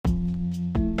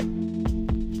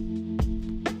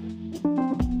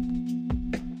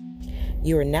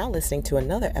You are now listening to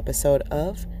another episode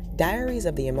of Diaries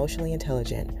of the Emotionally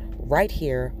Intelligent, right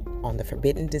here on the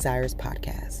Forbidden Desires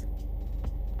podcast.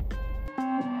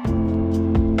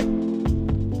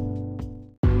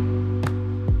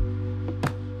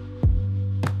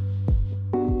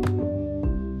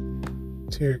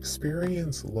 To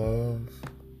experience love,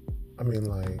 I mean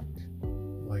like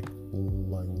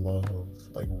love,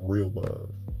 like real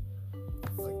love,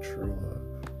 like true love.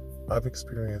 I've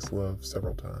experienced love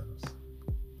several times.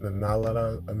 And not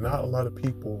a lot of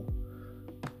people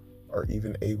are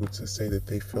even able to say that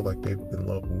they feel like they've been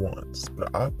loved once,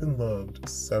 but I've been loved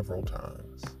several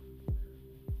times.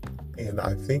 And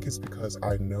I think it's because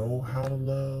I know how to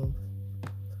love,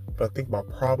 but I think my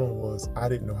problem was I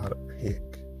didn't know how to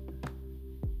pick.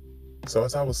 So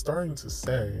as I was starting to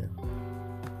say,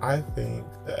 I think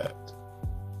that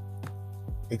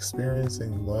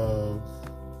experiencing love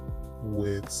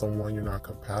with someone you're not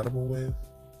compatible with,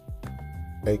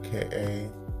 aka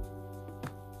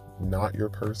not your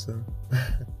person,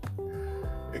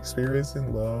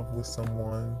 experiencing love with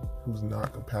someone who's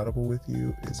not compatible with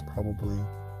you is probably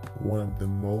one of the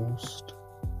most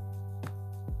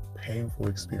painful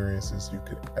experiences you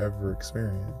could ever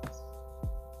experience.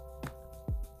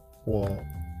 Well,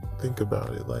 think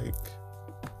about it, like,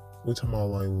 we're talking about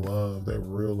like love, that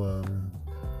real love, and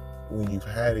when you've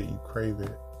had it, you crave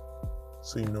it,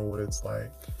 so you know what it's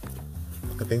like.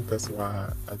 I think that's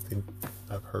why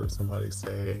I've heard somebody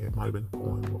say, it might have been a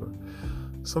poem or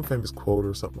some famous quote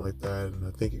or something like that, and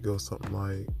I think it goes something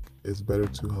like, it's better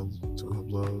to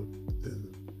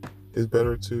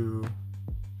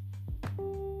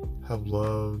have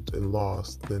loved and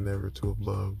lost than never to have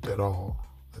loved at all.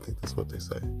 I think that's what they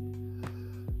say.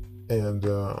 And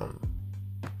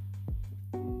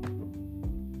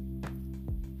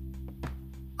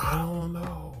I don't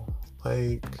know.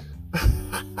 Like,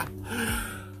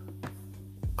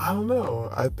 I don't know.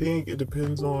 I think it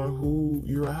depends on who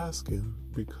you're asking,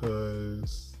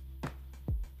 because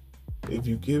if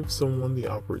you give someone the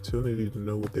opportunity to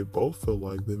know what they both feel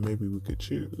like, then maybe we could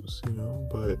choose, you know?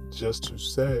 But just to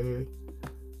say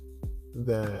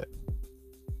that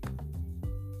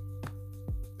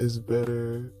it's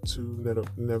better to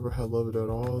never have loved at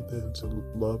all than to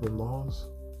love and lost,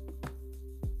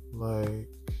 like,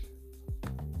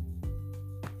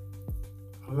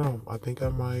 I don't know. I think I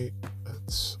might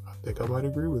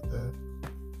agree with that.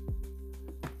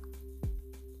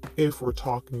 If we're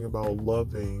talking about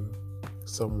loving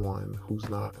someone who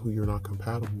you're not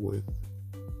compatible with,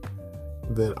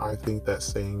 then I think that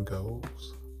saying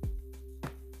goes.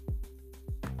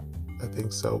 I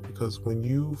think so, because when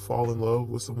you fall in love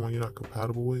with someone you're not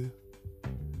compatible with,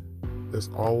 there's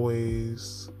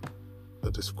always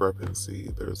a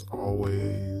discrepancy. There's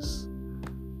always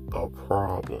a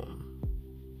problem.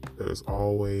 There's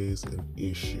always an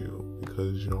issue,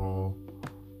 because y'all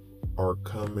are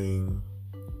coming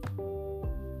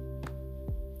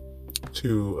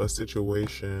to a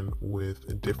situation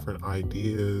with different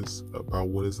ideas about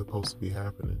what is supposed to be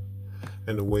happening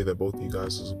and the way that both of you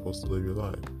guys are supposed to live your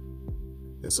life.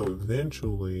 And so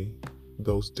eventually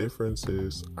those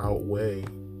differences outweigh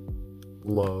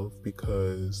love,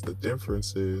 because the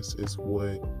differences is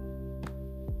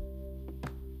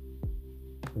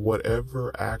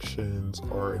whatever actions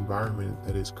or environment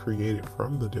that is created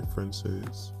from the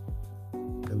differences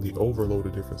and the overload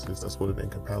of differences. That's what an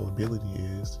incompatibility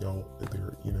is, y'all.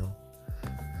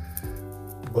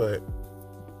 But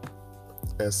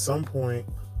at some point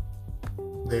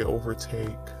they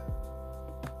overtake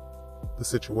the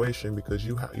situation, because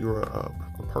you're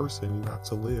a person. You have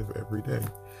to live every day.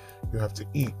 You have to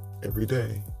eat every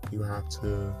day. You have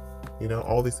to,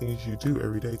 all these things you do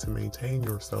every day to maintain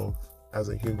yourself as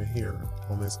a human here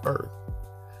on this earth.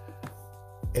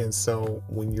 And so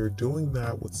when you're doing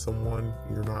that with someone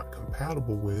you're not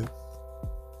compatible with,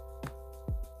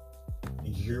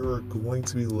 you're going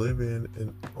to be living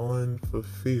an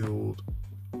unfulfilled,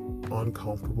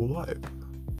 uncomfortable life.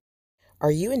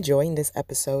 Are you enjoying this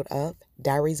episode of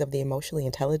Diaries of the Emotionally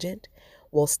Intelligent?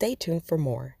 Well, stay tuned for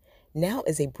more. Now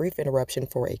is a brief interruption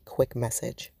for a quick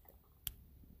message.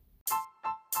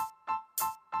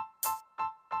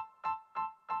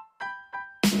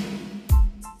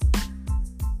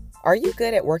 Are you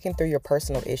good at working through your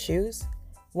personal issues?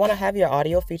 Want to have your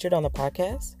audio featured on the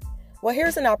podcast? Well,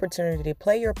 here's an opportunity to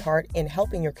play your part in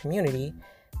helping your community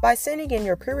by sending in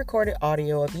your pre-recorded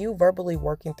audio of you verbally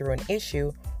working through an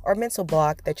issue or mental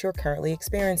block that you're currently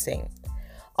experiencing.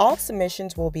 All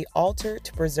submissions will be altered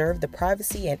to preserve the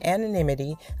privacy and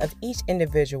anonymity of each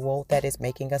individual that is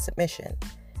making a submission.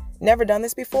 Never done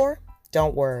this before?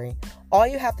 Don't worry. All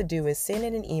you have to do is send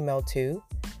in an email to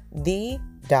the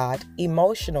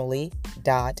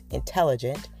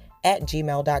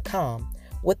d.emotionally.intelligent@gmail.com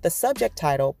with the subject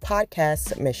title Podcast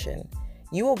Submission.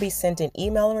 You will be sent an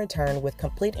email in return with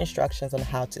complete instructions on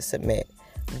how to submit.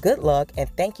 Good luck, and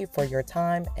thank you for your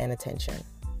time and attention.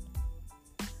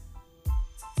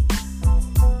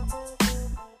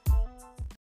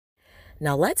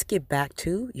 Now let's get back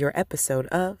to your episode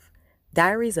of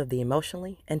Diaries of the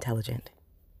Emotionally Intelligent.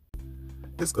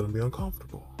 It's going to be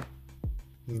uncomfortable,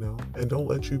 and don't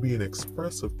let you be an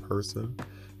expressive person.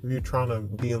 If you're trying to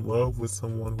be in love with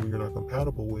someone who you're not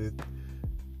compatible with,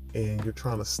 and you're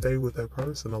trying to stay with that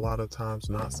person, a lot of times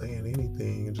not saying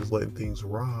anything and just letting things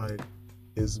ride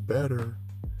is better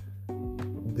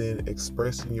than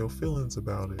expressing your feelings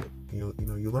about it.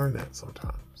 You learn that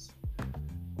sometimes.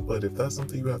 But if that's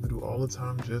something you have to do all the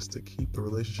time just to keep the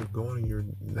relationship going, and you're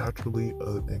naturally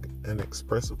an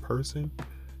expressive person,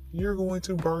 you're going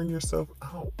to burn yourself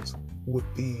out with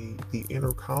the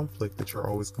inner conflict that you're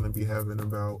always going to be having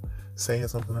about saying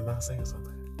something and not saying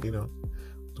something.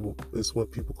 It's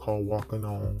what people call walking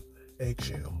on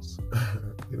eggshells.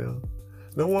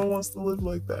 No one wants to live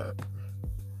like that.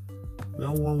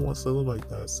 No one wants to live like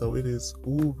that. So it is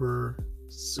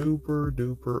super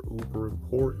duper uber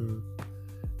important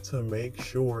to make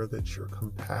sure that you're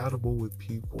compatible with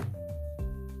people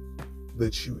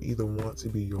that you either want to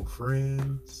be your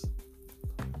friends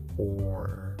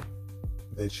or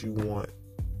that you want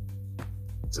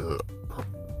to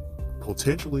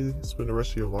potentially spend the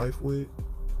rest of your life with.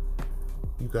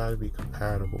 You got to be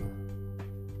compatible.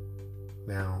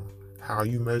 Now, how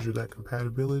you measure that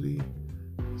compatibility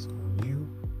is on you.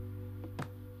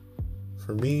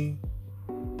 For me,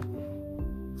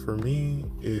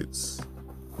 it's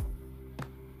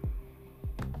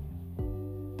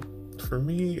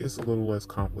a little less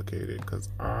complicated because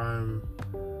I'm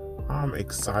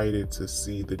excited to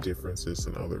see the differences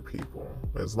in other people.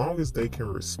 As long as they can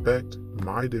respect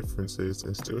my differences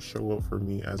and still show up for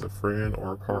me as a friend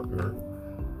or a partner,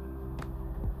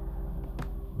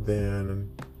 then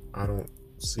I don't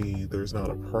see there's not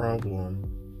a problem,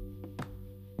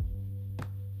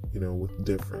 with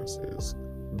differences.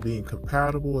 Being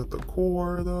compatible at the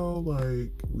core, though,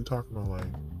 like we talking about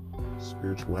like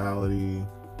spirituality.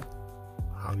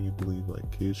 How do you believe like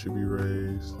kids should be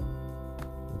raised?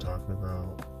 We're talking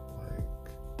about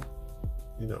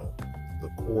the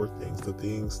core things, the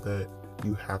things that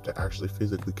you have to actually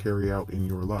physically carry out in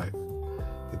your life.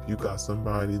 If you got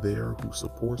somebody there who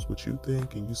supports what you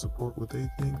think and you support what they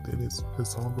think, then it's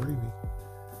all gravy.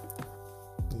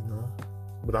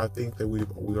 But I think that we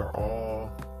are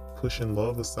all pushing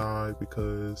love aside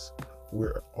because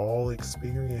we're all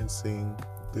experiencing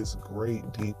this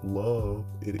great deep love.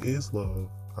 It is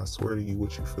love. I swear to you,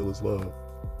 what you feel is love.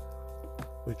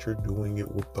 But you're doing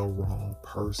it with the wrong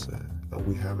person. And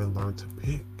we haven't learned to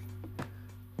pick.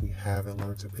 You gotta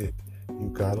learn to pick.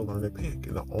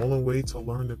 And the only way to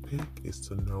learn to pick is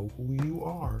to know who you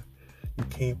are. You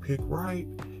can't pick right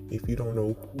if you don't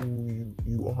know who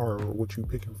you are or what you're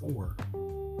picking for.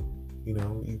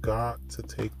 You got to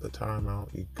take the time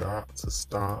out. You got to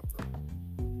stop,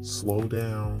 slow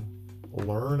down,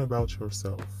 learn about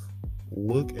yourself,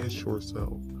 look at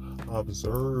yourself,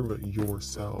 observe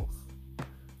yourself.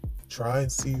 Try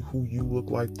and see who you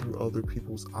look like through other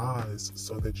people's eyes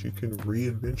so that you can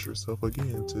reinvent yourself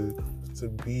again to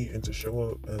be and to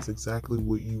show up as exactly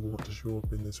what you want to show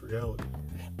up in this reality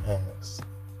as.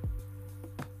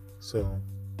 So,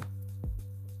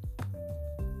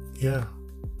 yeah.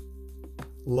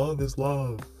 Love is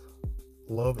love.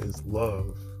 Love is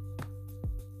love.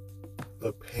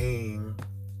 The pain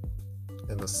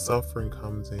and the suffering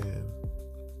comes in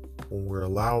when we're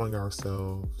allowing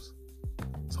ourselves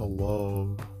to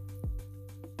love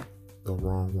the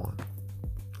wrong one.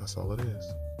 That's all it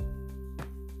is.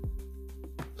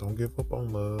 Don't give up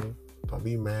on love. Don't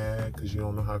be mad because you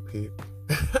don't know how to pick.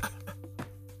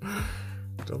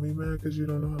 Don't be mad because you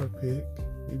don't know how to pick.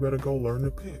 You better go learn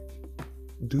to pick.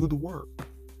 Do the work.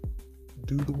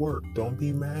 Don't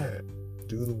be mad.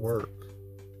 Do the work.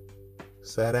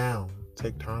 Sit down.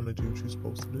 Take time to do what you're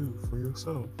supposed to do for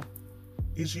yourself.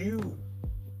 It's you.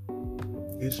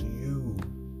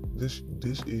 This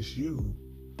is you.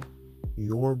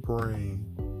 Your brain,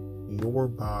 your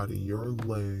body, your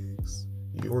legs,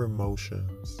 your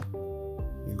emotions.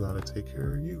 You gotta take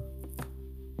care of you.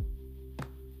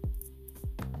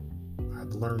 I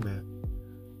had to learn that.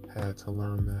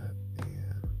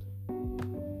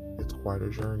 And it's quite a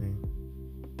journey.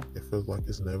 It feels like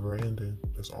it's never ending.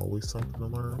 There's always something to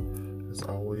learn. There's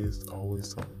always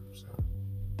something. So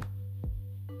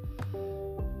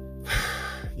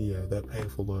yeah, that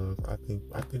painful love. I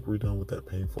think we're done with that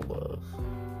painful love.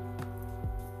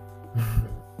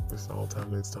 It's all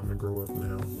time. It's time to grow up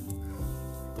now.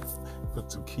 But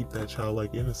to keep that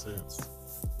childlike innocence,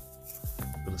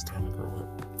 but it's time to grow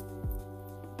up.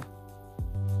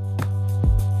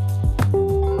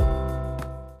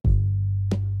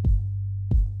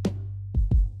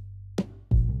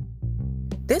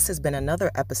 This has been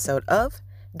another episode of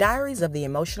Diaries of the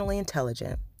Emotionally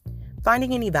Intelligent.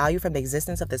 Finding any value from the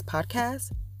existence of this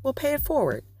podcast? Well, pay it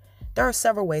forward. There are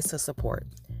several ways to support.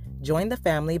 Join the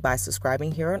family by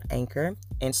subscribing here on Anchor,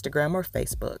 Instagram, or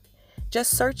Facebook.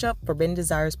 Just search up Forbidden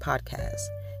Desires Podcast.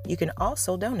 You can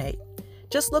also donate.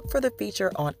 Just look for the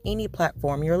feature on any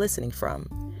platform you're listening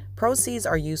from. Proceeds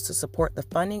are used to support the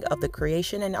funding of the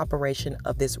creation and operation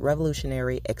of this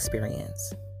revolutionary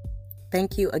experience.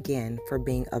 Thank you again for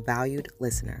being a valued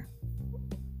listener.